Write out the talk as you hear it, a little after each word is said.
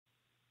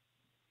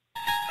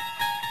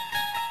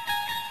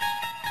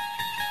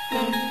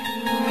Good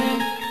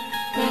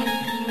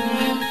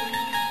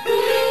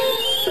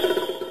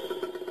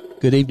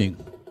evening,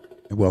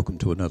 and welcome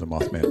to another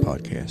Mothman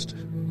podcast.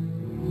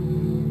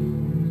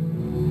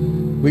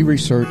 We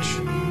research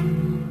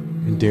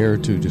and dare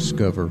to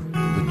discover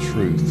the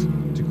truth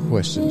to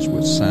questions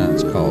which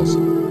science calls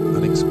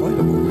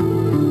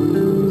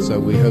unexplainable. So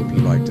we hope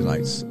you like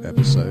tonight's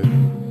episode,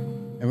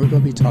 and we're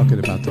going to be talking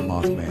about the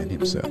Mothman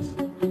himself.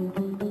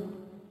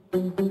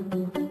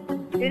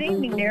 Good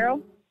evening,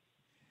 Darrell.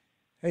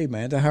 Hey,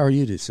 Amanda, how are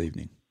you this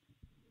evening?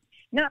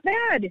 Not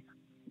bad.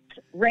 It's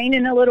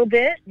raining a little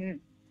bit, and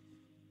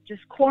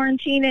just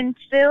quarantining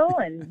still,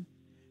 and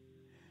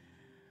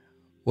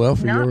well,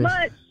 not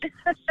much.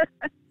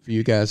 For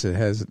you guys that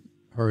hasn't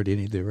heard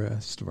any of the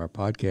rest of our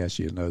podcast,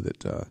 you know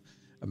that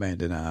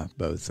Amanda and I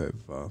both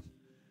have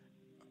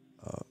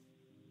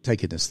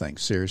taken this thing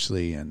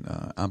seriously, and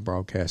I'm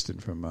broadcasting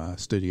from my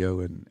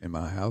studio in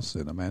my house,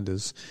 and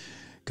Amanda's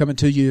coming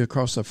to you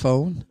across the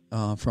phone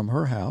from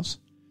her house,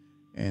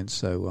 and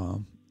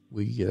so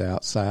we get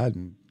outside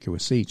and can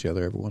see each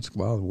other every once in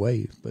a while and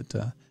wave, but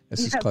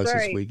that's as close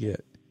as we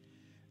get.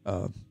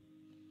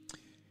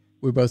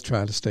 We're both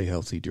trying to stay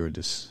healthy during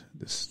this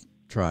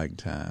trying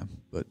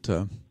time. But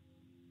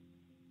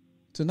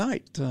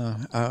tonight,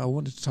 I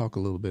wanted to talk a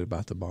little bit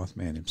about the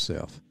Mothman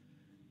himself.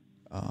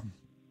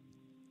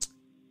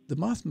 The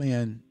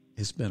Mothman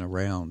has been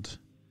around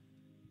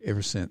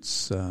ever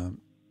since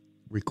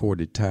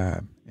recorded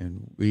time,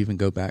 and we even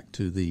go back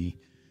to the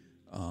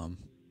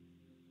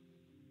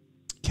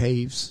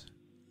caves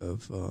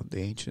of the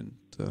ancient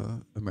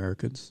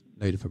Americans,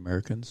 Native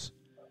Americans.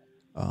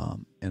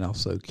 And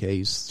also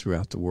caves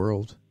throughout the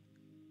world.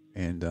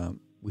 And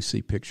we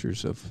see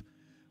pictures of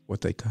what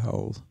they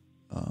called,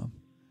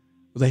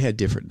 they had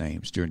different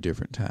names during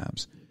different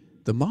times.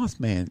 The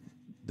Mothman,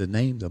 the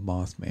name the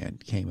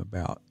Mothman came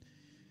about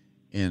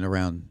in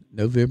around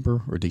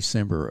November or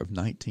December of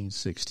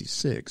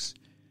 1966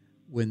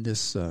 when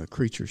this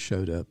creature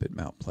showed up at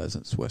Mount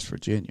Pleasant, West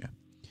Virginia.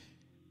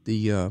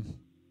 The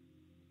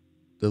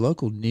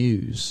local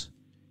news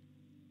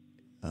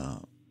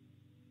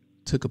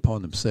took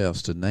upon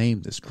themselves to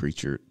name this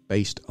creature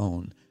based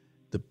on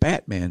the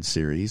Batman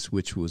series,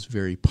 which was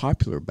very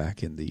popular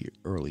back in the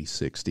early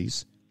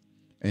 60s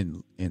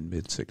and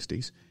mid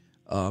 60s.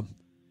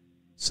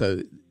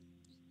 So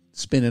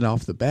spinning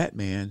off the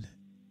Batman,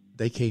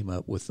 they came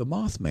up with the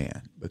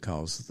Mothman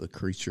because the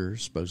creature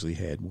supposedly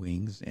had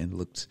wings and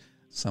looked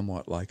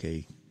somewhat like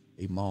a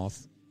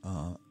moth,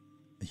 a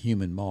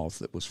human moth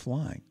that was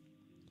flying.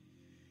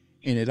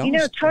 And it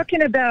also,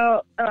 talking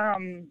about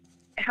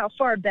how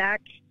far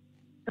back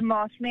the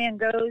Mothman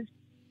goes.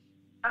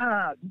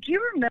 Do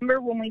you remember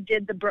when we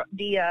did the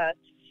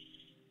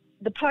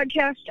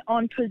podcast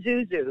on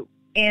Pazuzu,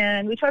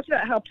 and we talked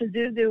about how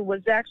Pazuzu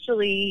was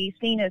actually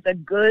seen as a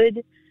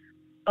good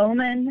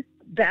omen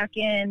back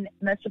in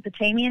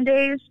Mesopotamian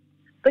days,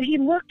 but he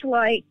looked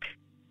like,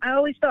 I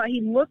always thought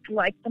he looked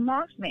like the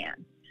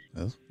Mothman.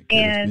 Well,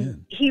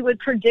 and he would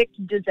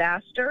predict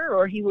disaster,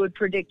 or he would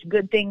predict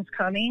good things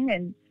coming,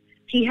 and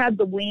he had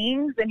the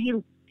wings, and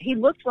he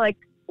looked like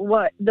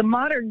what the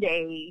modern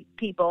day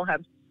people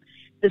have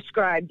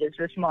described as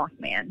this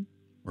Mothman.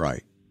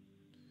 Right.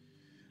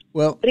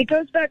 Well, but it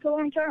goes back a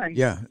long time.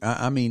 Yeah.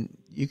 I mean,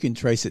 you can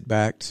trace it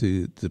back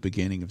to the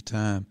beginning of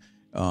time,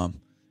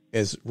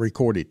 as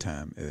recorded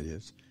time it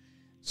is.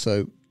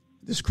 So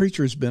this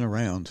creature has been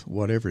around,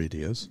 whatever it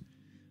is,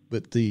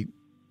 but the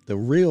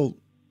real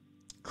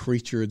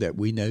creature that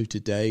we know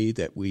today,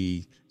 that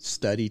we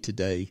study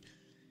today,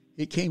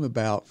 it came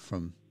about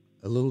from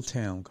a little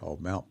town called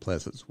Mount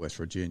Pleasant, West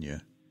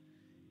Virginia.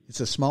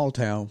 It's a small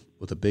town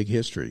with a big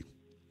history.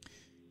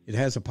 It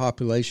has a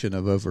population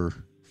of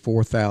over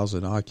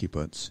 4,000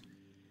 occupants,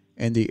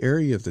 and the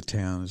area of the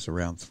town is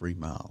around 3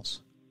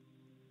 miles.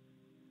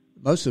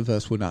 Most of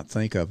us would not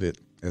think of it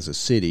as a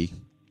city,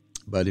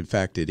 but in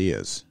fact it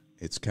is.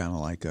 It's kind of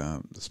like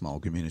the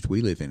small community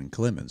we live in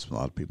Clemens. A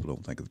lot of people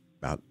don't think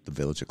about the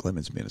village of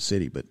Clemens being a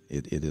city, but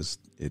it is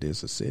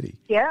a city.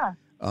 Yeah.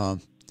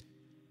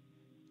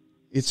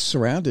 It's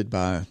surrounded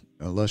by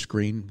a lush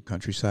green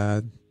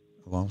countryside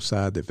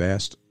alongside the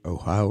vast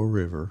Ohio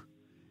River,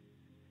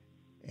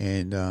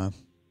 and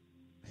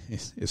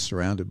it's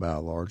surrounded by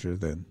a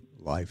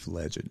larger-than-life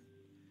legend.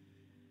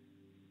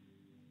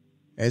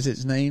 As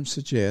its name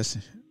suggests,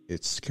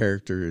 its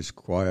character is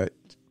quiet,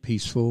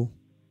 peaceful,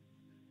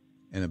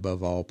 and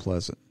above all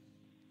pleasant.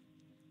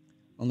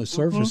 On the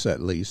surface, at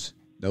least,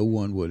 no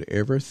one would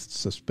ever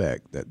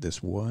suspect that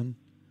this one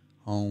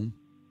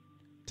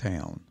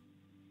hometown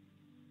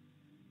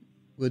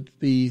would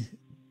be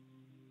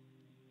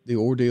the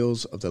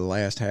ordeals of the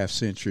last half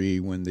century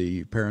when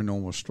the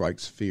paranormal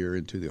strikes fear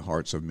into the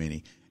hearts of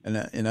many.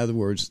 And in other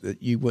words,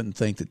 that you wouldn't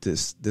think that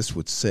this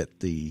would set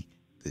the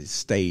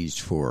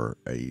stage for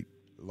a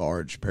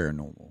large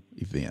paranormal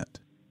event.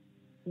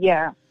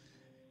 Yeah.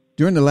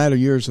 During the latter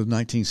years of the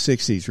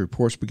 1960s,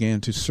 reports began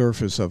to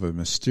surface of a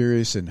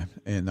mysterious and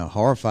a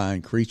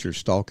horrifying creature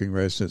stalking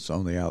residents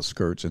on the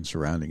outskirts and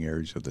surrounding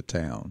areas of the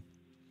town.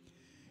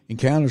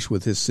 Encounters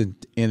with this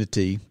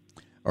entity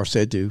are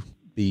said to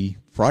be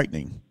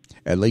frightening,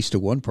 at least to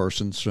one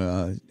person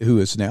who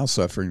is now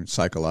suffering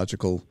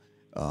psychological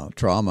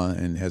trauma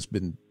and has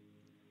been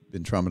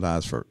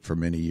traumatized for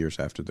many years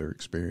after their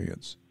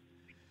experience.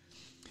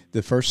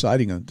 The first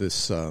sighting of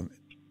this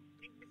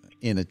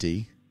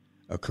entity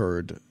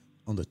occurred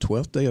on the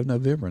 12th day of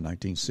November,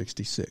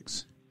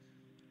 1966.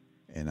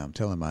 And I'm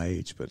telling my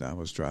age, but I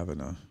was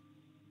driving a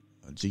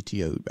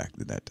GTO back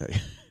in that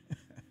day.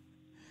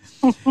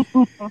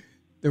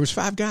 There was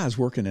 5 guys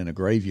working in a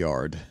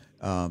graveyard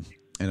in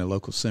a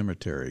local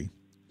cemetery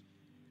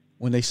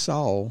when they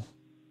saw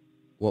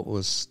what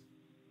was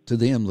to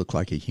them looked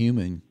like a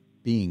human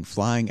being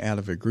flying out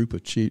of a group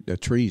of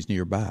trees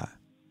nearby.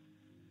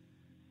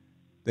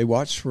 They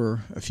watched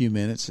for a few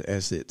minutes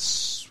as it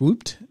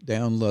swooped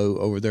down low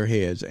over their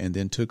heads and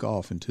then took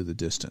off into the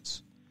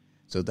distance.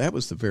 So that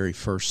was the very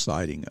first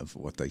sighting of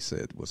what they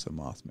said was a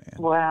Mothman.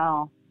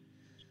 Wow.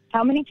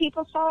 How many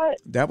people saw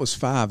it? That was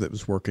 5 that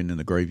was working in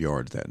the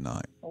graveyard that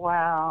night.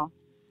 Wow.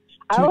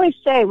 I always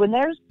say when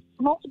there's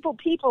multiple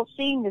people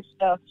seeing this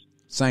stuff,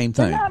 same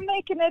thing. They're not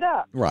making it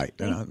up. Right.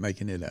 They're not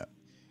making it up.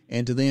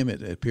 And to them,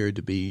 it appeared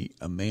to be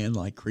a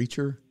man-like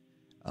creature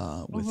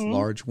with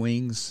large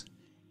wings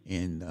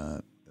and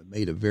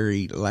made a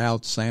very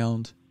loud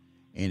sound,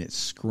 and it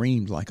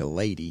screamed like a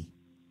lady.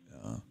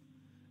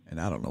 And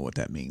I don't know what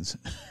that means.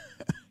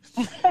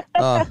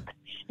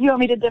 You want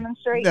me to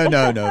demonstrate?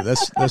 No.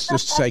 Let's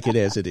just take it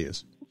as it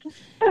is.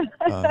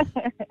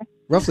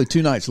 Roughly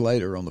 2 nights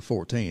later, on the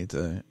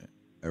 14th,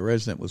 a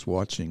resident was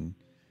watching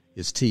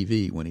his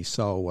TV when he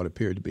saw what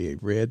appeared to be a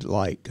red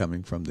light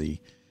coming from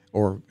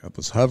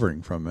was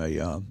hovering from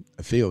a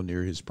field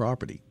near his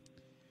property.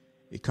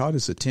 It caught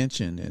his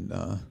attention,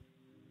 and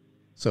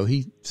so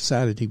he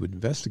decided he would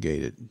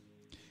investigate it.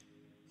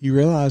 He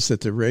realized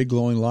that the red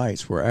glowing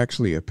lights were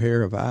actually a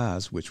pair of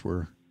eyes which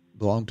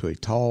belonged to a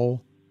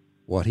tall,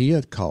 what he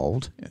had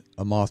called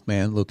a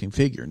Mothman-looking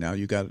figure. Now,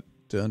 you got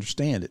to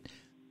understand it.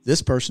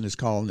 This person is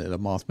calling it a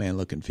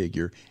Mothman-looking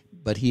figure,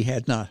 but he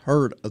had not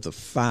heard of the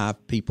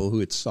 5 people who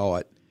had saw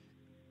it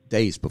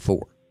days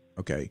before.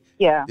 Okay.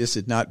 Yeah. This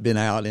had not been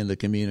out in the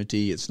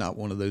community. It's not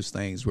one of those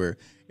things where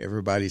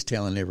everybody's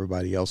telling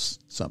everybody else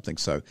something.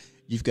 So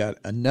you've got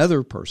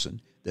another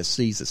person that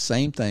sees the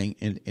same thing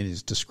and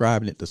is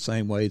describing it the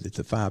same way that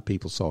the 5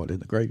 people saw it in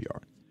the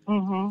graveyard.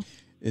 Mm-hmm.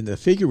 And the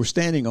figure was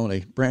standing on a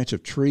branch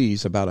of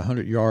trees about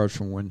 100 yards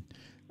from when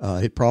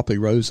it promptly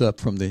rose up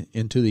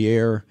into the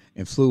air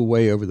and flew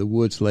away over the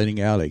woods,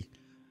 letting out a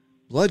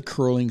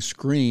blood-curdling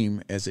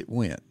scream as it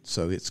went.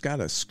 So it's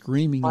got a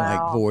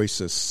screaming-like voice,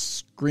 a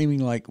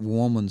screaming-like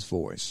woman's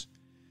voice.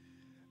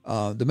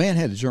 The man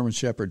had a German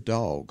Shepherd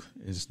dog.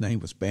 His name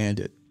was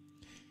Bandit.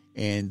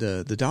 And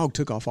the dog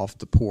took off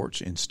the porch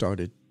and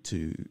started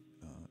to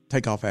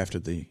take off after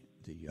the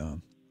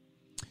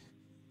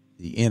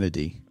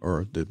entity,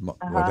 or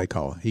what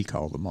he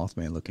called the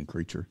Mothman-looking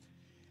creature.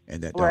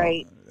 And that dog,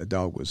 the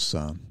dog was,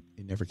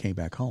 he never came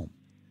back home.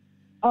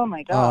 Oh,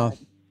 my God.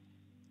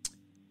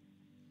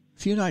 A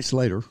few nights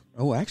later,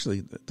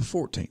 actually the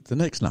 14th, the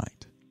next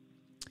night,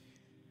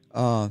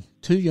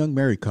 2 young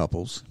married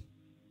couples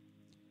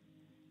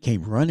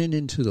came running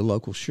into the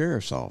local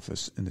sheriff's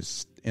office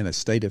in a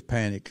state of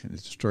panic and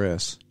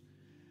distress.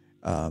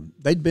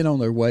 They'd been on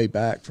their way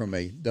back from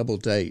a double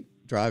date,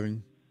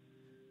 driving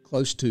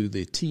close to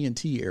the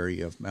TNT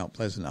area of Mount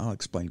Pleasant. I'll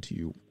explain to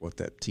you what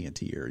that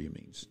TNT area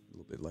means a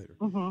little bit later.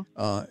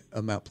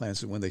 Of Mount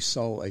Pleasant, when they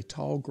saw a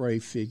tall gray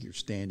figure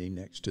standing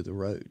next to the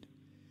road.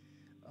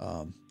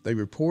 They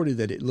reported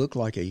that it looked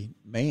like a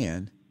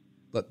man,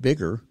 but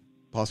bigger,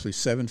 possibly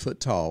 7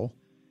 foot tall,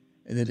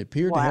 and it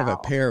appeared to have a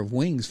pair of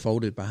wings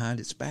folded behind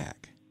its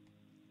back.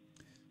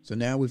 So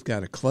now we've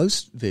got a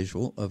close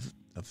visual of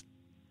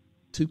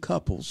 2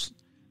 couples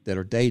that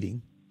are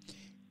dating,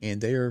 and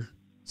they're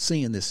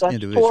seeing this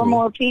individual. 4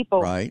 more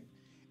people. Right.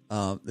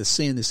 They're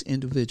seeing this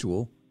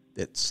individual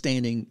that's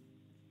standing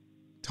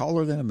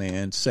taller than a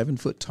man, 7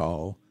 foot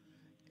tall,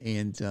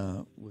 and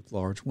with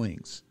large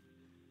wings.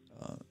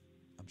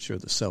 I'm sure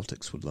the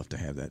Celtics would love to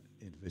have that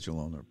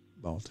individual on their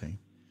ball team.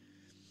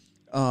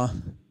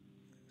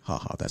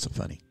 That's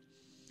funny.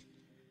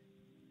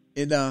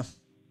 And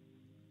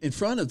in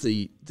front of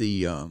the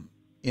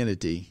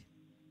entity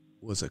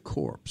was a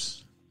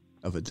corpse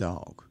of a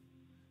dog.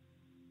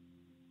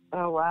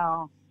 Oh,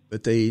 wow.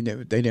 But they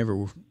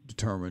never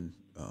determined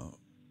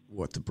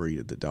what the breed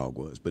of the dog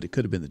was, but it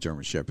could have been the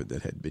German Shepherd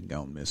that had been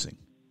gone missing.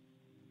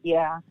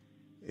 Yeah.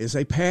 As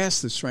they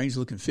passed the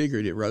strange-looking figure,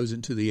 it rose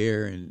into the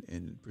air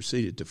and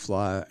proceeded to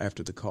fly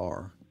after the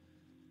car.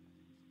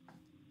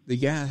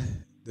 The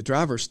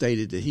driver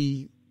stated that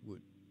he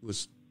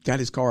got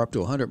his car up to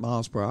 100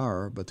 miles per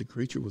hour, but the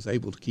creature was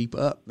able to keep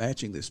up,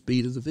 matching the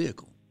speed of the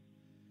vehicle.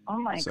 Oh,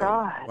 my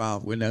God.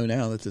 Wow, we know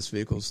now that this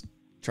vehicle's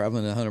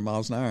traveling at 100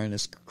 miles an hour, and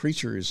this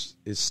creature is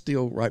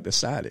still right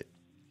beside it.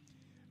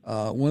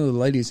 One of the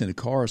ladies in the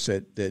car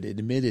said that it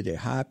emitted a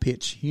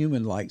high-pitched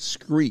human-like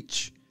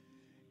screech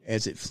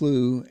as it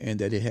flew, and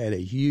that it had a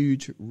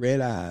huge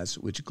red eyes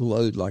which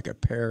glowed like a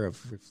pair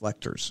of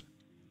reflectors.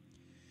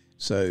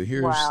 So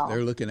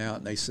they're looking out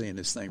and they seeing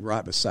this thing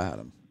right beside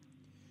them.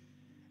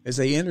 As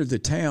they entered the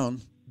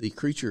town, the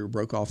creature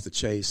broke off the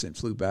chase and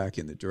flew back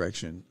in the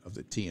direction of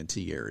the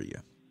TNT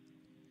area.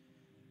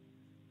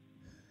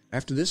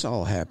 After this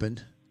all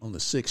happened, on the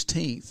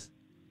 16th,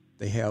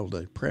 they held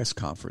a press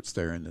conference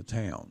there in the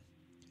town.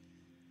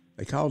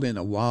 They called in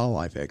a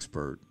wildlife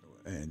expert,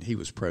 and he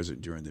was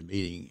present during the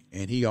meeting,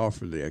 and he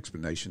offered the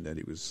explanation that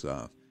he was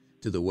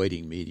to the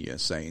waiting media,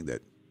 saying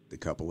that the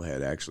couple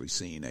had actually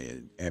seen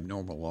an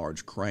abnormal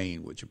large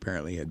crane, which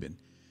apparently had been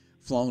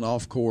flown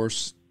off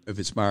course of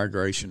its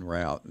migration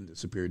route, and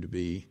this appeared to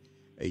be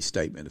a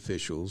statement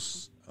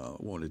officials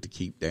wanted to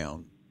keep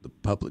down the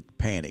public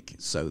panic,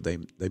 so they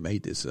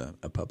made this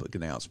a public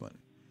announcement.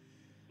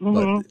 Mm-hmm.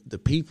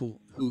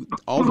 But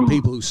all the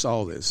people who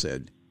saw this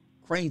said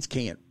cranes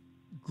can't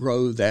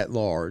grow that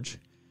large,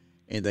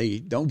 and they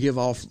don't give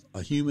off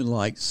a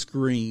human-like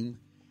scream,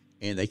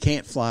 and they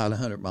can't fly at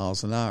 100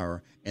 miles an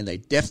hour, and they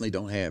definitely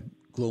don't have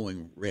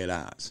glowing red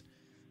eyes.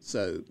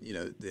 So,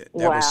 that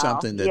was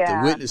something that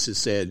the witnesses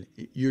said,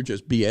 you're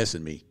just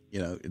BSing me.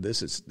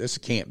 This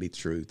can't be the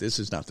truth. This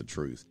is not the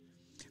truth.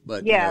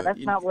 But that's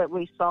not what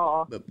we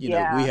saw. But, we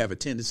have a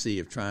tendency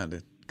of trying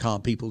to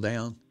calm people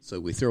down, so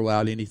we throw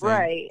out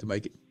anything to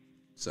make it.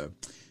 So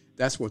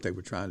that's what they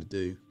were trying to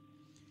do.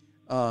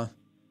 The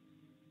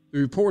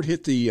report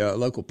hit the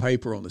local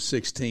paper on the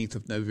 16th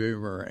of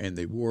November, and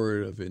the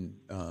word of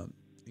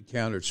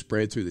encounter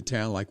spread through the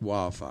town like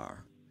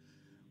wildfire.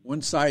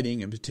 One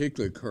sighting in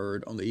particular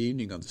occurred on the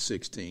evening of the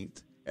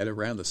 16th at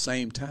around the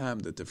same time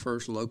that the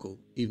first local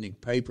evening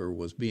paper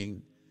was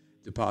being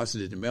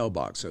deposited in the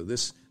mailbox. So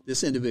this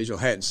individual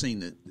hadn't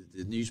seen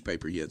the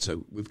newspaper yet,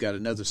 so we've got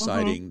another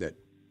sighting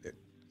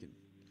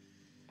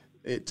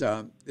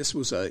this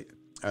was a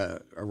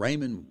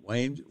Raymond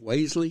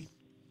Waisley,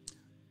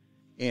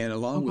 and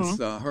along with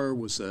her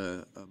was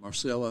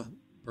Marcella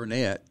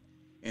Burnett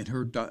and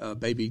her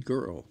baby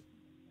girl,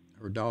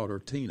 her daughter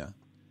Tina.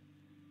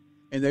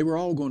 And they were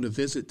all going to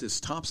visit this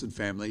Thompson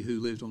family who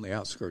lived on the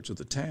outskirts of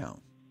the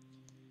town.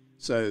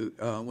 So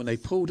when they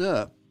pulled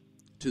up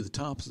to the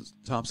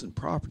Thompson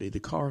property, the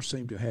car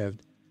seemed to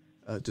have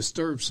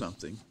disturbed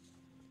something.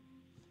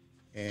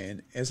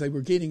 And as they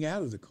were getting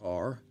out of the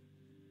car,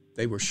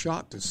 they were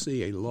shocked to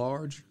see a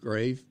large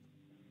gray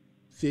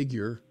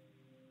figure,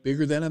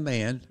 bigger than a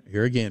man,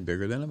 here again,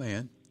 bigger than a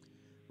man,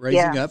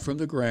 raising up from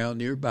the ground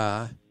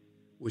nearby,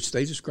 which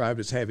they described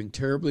as having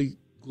terribly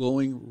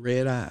glowing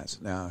red eyes.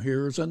 Now,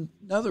 here's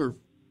another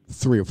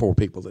 3 or 4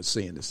 people that's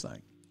seeing this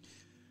thing.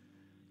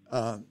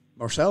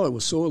 Marcella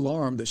was so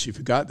alarmed that she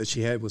forgot that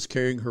she was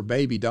carrying her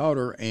baby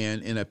daughter,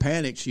 and in a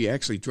panic, she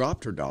actually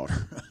dropped her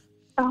daughter.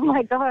 Oh,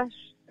 my gosh.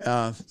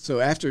 So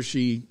after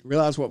she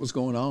realized what was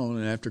going on,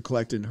 and after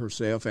collecting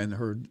herself and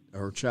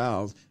her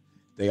child,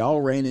 they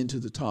all ran into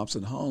the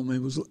Thompson home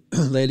and was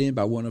led in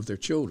by one of their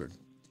children.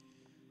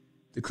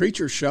 The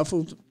creature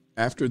shuffled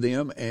after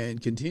them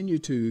and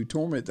continued to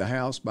torment the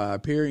house by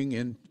appearing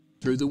in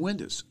through the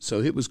windows.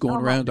 So it was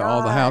going around to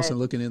all the house and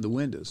looking in the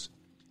windows.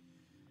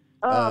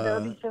 Oh,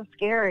 that would be so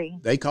scary.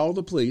 They called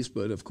the police,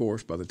 but of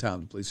course, by the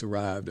time the police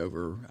arrived,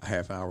 over a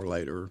half hour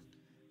later,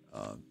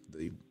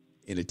 the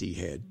entity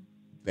had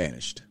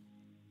vanished.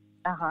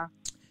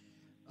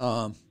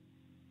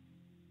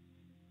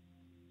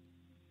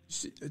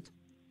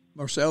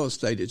 Marcella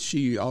stated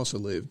she also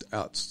lived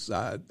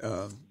outside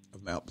of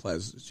Mount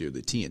Pleasant, near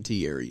the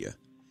TNT area,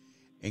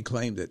 and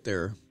claimed that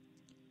their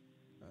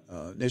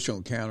initial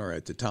encounter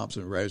at the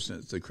Thompson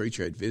residence, the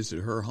creature had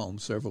visited her home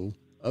several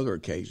other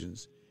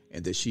occasions,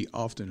 and that she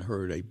often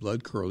heard a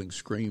blood-curdling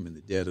scream in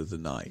the dead of the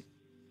night.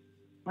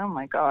 Oh,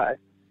 my God.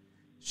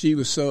 She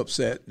was so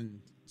upset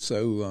and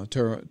so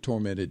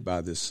tormented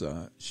by this.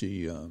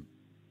 She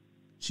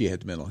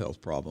had mental health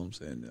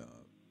problems and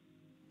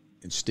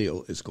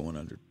still is going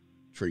under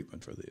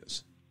treatment for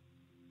this.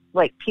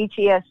 Like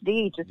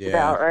PTSD, just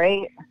about,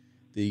 right?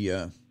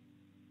 The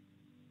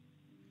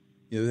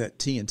that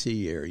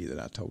TNT area that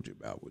I told you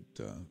about would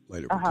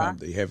later become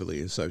the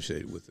heavily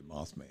associated with the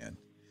Mothman.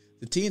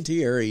 The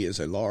TNT area is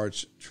a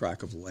large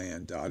tract of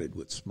land dotted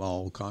with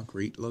small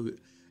concrete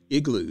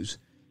igloos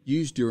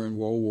used during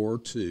World War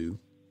II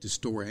to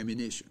store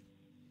ammunition.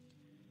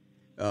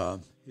 It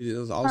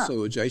is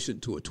also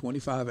adjacent to a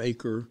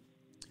 25-acre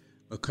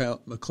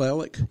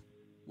McClellic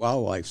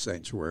wildlife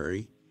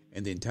sanctuary,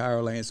 and the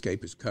entire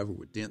landscape is covered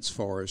with dense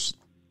forests,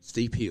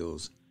 steep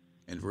hills,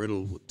 and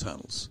riddled with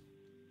tunnels.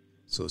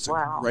 So it's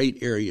a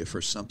great area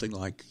for something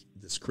like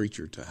this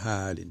creature to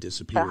hide and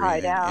disappear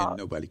in, and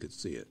nobody could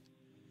see it.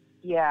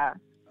 Yeah.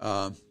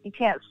 You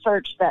can't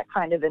search that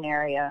kind of an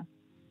area.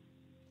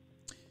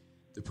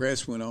 The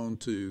press went on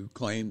to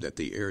claim that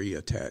the area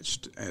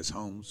attached as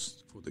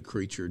homes for the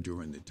creature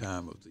during the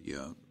time of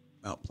the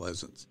Mount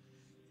Pleasant.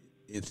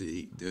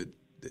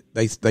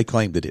 They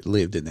claimed that it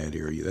lived in that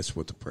area. That's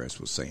what the press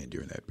was saying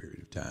during that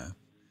period of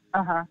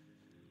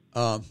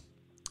time.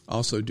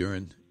 Also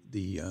during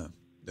the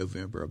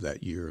November of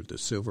that year, the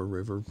Silver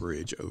River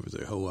Bridge over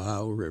the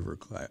Ohio River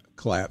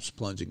collapsed,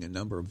 plunging a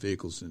number of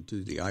vehicles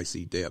into the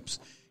icy depths,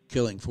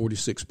 killing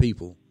 46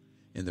 people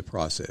in the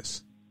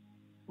process.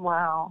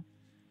 Wow.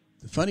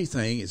 The funny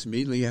thing is,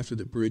 immediately after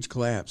the bridge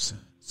collapse,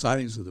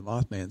 sightings of the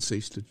Mothman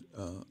ceased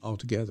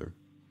altogether,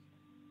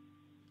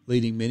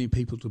 leading many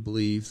people to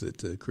believe that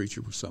the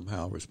creature was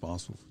somehow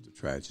responsible for the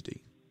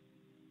tragedy.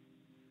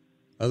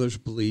 Others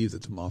believe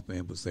that the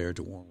Mothman was there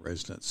to warn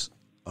residents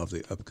of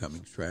the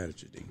upcoming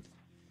tragedy.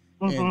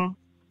 Mm-hmm.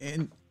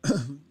 And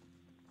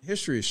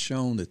history has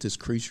shown that this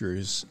creature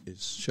is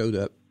showed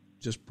up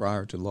just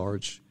prior to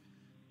large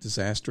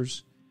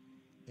disasters.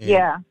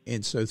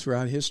 And so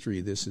throughout history,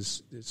 this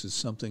is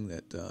something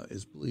that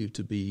is believed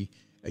to be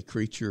a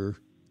creature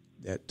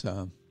that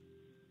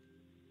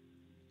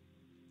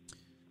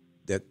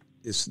that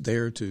is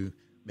there to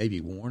maybe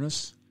warn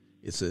us.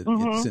 It's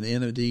an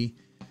entity.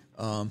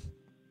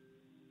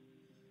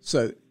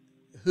 So,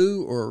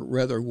 who or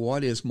rather,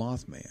 what is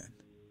Mothman?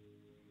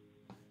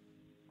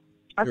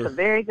 That's a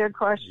very good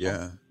question.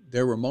 Yeah,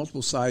 there were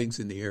multiple sightings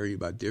in the area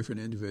by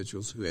different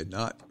individuals who had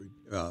not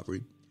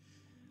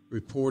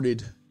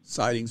reported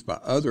sightings by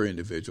other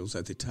individuals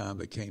at the time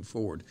they came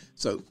forward.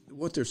 So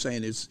what they're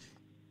saying is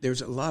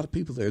there's a lot of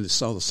people there that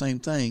saw the same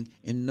thing,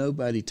 and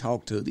nobody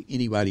talked to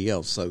anybody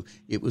else. So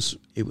it was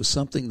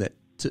something that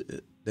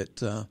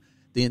the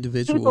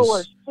individuals people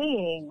were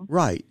seeing,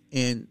 right,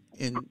 and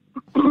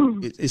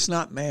it's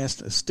not mass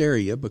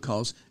hysteria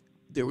because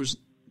there was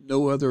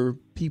no other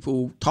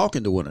people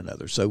talking to one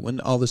another. So when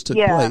all this took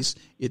place,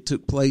 it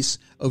took place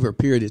over a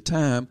period of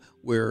time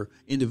where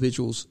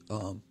individuals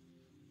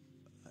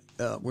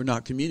were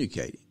not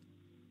communicating.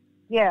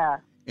 Yeah.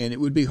 And it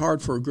would be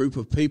hard for a group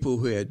of people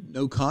who had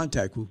no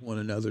contact with one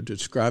another to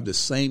describe the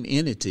same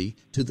entity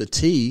to the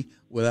T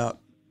without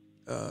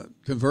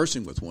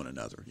conversing with one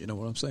another. You know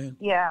what I'm saying?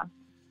 Yeah.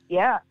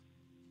 Yeah.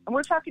 And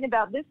we're talking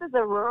about, this is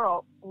a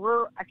rural,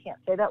 I can't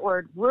say that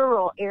word,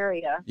 rural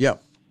area. Yeah.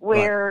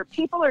 Where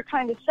people are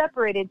kind of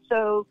separated.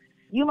 So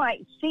you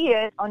might see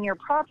it on your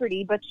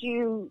property, but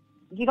you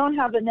don't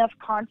have enough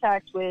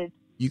contact with.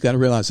 You got to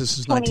realize this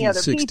is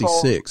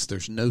 1966.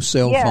 There's no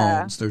cell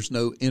phones. There's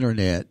no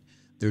internet.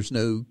 There's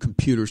no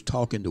computers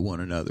talking to one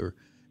another.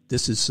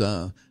 This is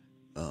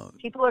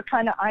people are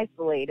kind of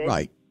isolated.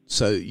 Right.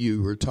 So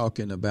you were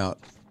talking about,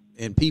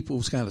 and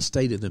people kind of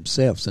stayed to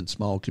themselves in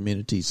small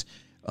communities,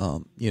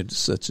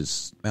 such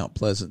as Mount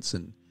Pleasant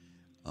and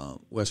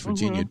West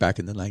Virginia back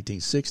in the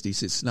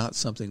 1960s. It's not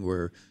something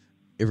where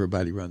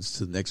everybody runs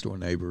to the next door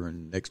neighbor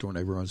and next door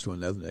neighbor runs to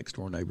another next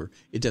door neighbor.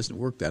 It doesn't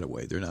work that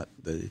way. They're not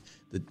the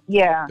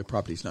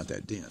property's not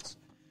that dense.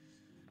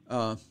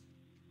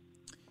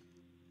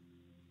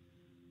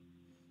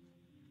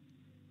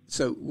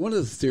 So one of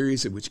the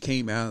theories which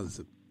came out of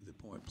the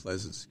Point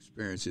Pleasant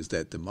experience is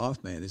that the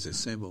Mothman is a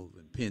symbol of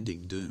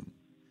impending doom.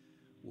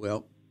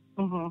 Well,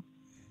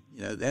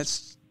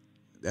 that's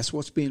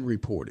what's being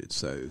reported.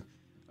 So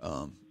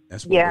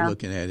that's what we're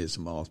looking at is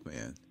the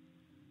Mothman.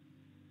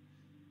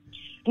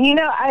 You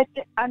know,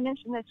 I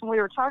mentioned this when we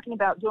were talking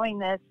about doing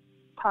this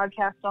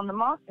podcast on the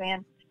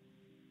Mothman.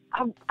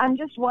 I'm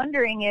just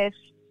wondering if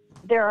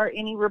there are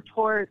any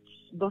reports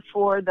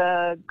before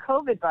the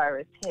COVID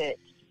virus hit.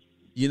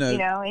 You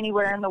know,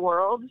 anywhere in the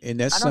world. And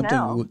that's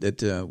something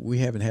that we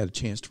haven't had a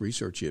chance to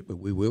research yet, but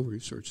we will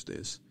research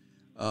this.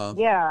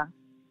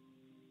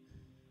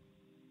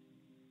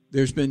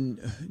 There's been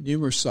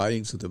numerous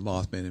sightings of the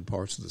Mothman in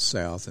parts of the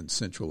South and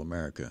Central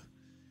America,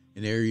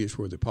 in areas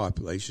where the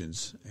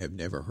populations have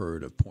never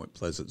heard of Point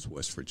Pleasant,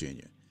 West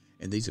Virginia.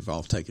 And these have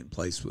all taken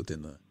place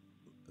within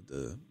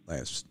the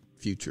last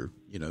future,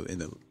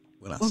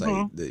 when I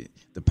say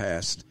the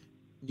past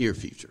near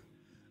future.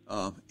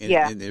 And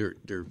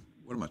they're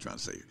what am I trying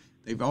to say here?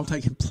 They've all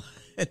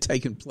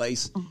taken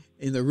place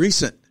in the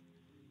recent,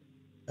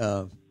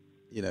 times.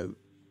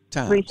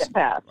 Recent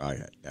past. All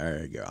right,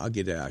 there you go. I'll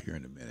get it out here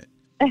in a minute.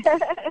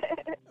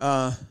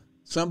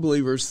 Some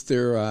believers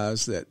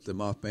theorize that the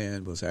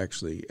Mothman was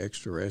actually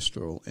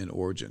extraterrestrial in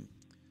origin.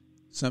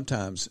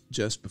 Sometimes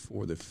just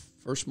before the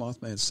first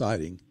Mothman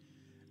sighting,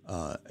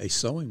 a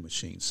sewing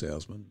machine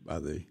salesman by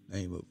the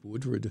name of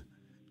Woodward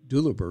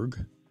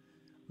Dulleberg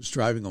was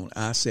driving on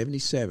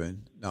I-77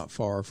 not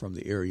far from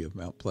the area of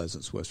Mount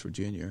Pleasant, West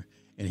Virginia,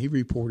 and he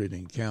reported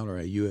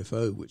encountering a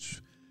UFO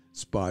which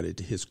spotted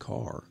his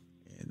car.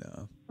 And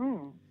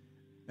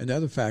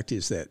another fact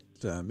is that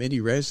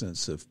many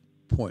residents of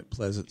Point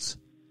Pleasant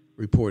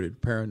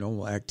reported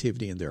paranormal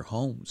activity in their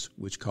homes,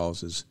 which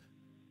causes...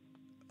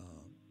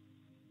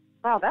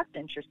 wow, that's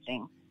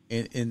interesting.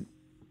 And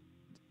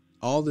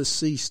all this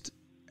ceased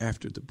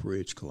after the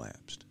bridge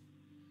collapsed.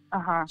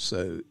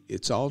 So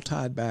it's all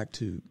tied back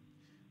to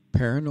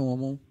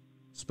paranormal,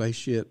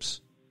 spaceships.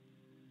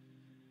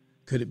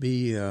 Could it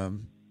be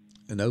an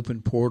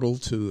open portal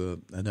to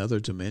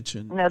another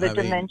dimension? Another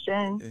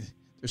dimension.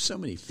 There's so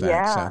many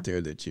facts out there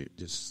that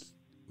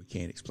we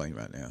can't explain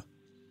right now.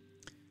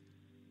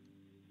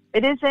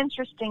 It is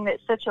interesting that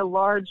such a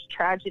large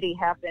tragedy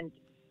happened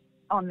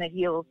on the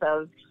heels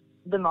of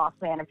the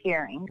Mothman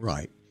appearing.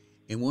 Right.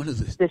 And one of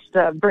the... this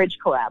bridge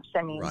collapse,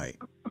 Right.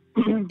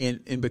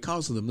 and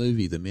because of the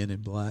movie The Men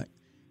in Black,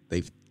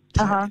 they've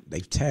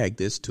tagged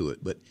this to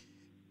it, but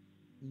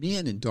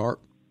men in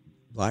dark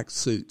black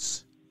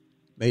suits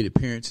made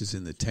appearances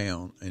in the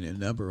town on a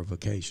number of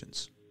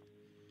occasions,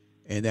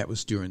 and that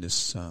was during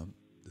this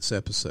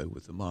episode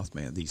with the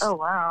Mothman. These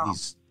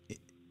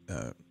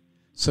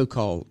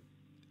so-called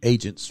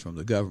agents from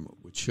the government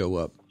would show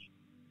up,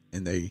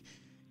 and they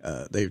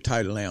were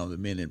titled now the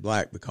Men in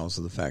Black because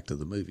of the fact of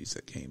the movies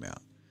that came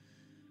out.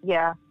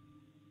 Yeah.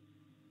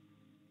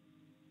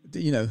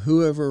 You know,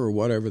 whoever or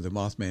whatever the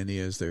Mothman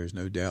is, there's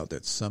no doubt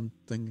that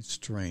something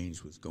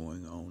strange was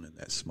going on in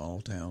that small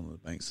town on the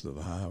banks of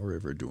the Ohio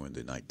River during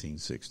the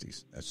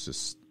 1960s. That's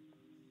just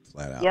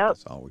flat out. Yep.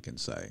 That's all we can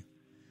say.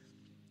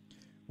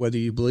 Whether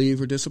you believe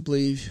or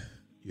disbelieve,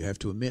 you have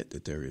to admit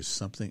that there is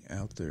something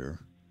out there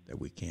that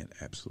we can't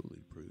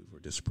absolutely prove or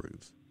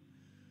disprove,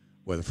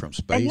 whether from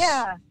space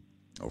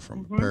or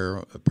from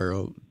a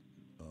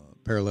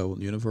parallel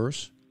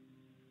universe.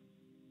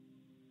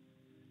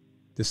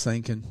 This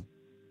thing can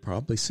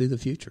probably see the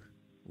future.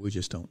 We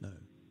just don't know.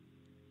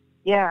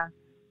 Yeah.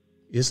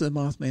 Is the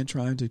Mothman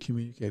trying to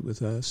communicate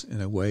with us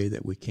in a way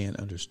that we can't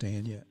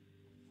understand yet?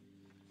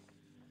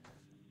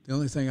 The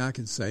only thing I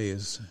can say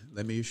is,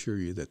 let me assure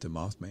you that the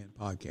Mothman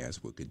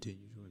podcast will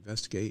continue to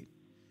investigate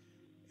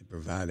and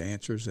provide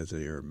answers as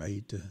they are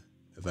made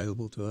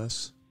available to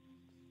us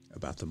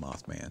about the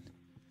Mothman.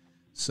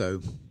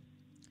 So,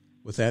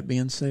 with that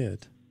being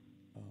said,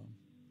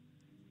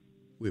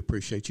 we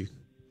appreciate you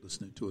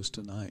listening to us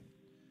tonight.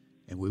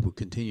 And we will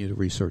continue to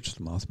research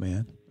the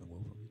Mothman, and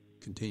we'll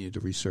continue to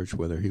research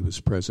whether he was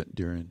present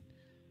during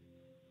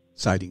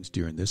sightings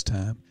during this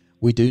time.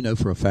 We do know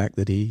for a fact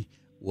that he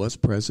was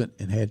present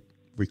and had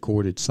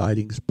recorded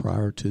sightings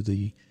prior to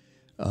the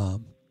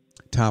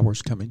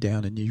towers coming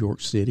down in New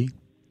York City.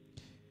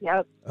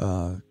 Yep.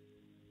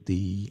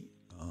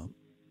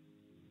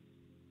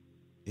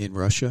 In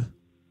Russia,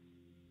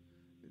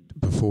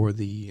 before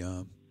the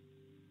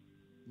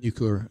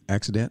nuclear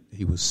accident,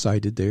 he was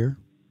sighted there.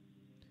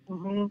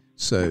 Mm-hmm.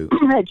 So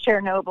at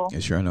Chernobyl. At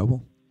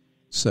Chernobyl.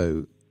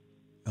 So,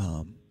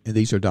 and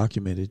these are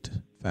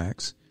documented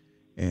facts.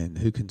 And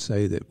who can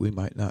say that we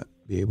might not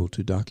be able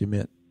to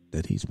document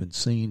that he's been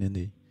seen in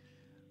the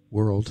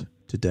world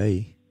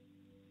today,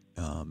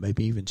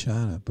 maybe even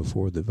China,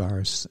 before the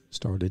virus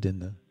started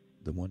in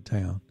the one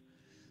town.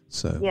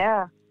 So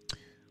yeah,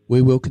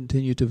 we will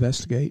continue to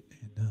investigate.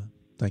 And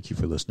thank you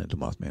for listening to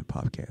Mothman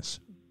Podcast.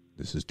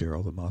 This is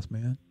Darrell the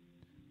Mothman.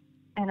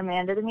 And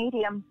Amanda the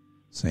Medium.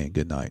 Saying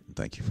good night, and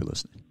thank you for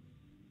listening.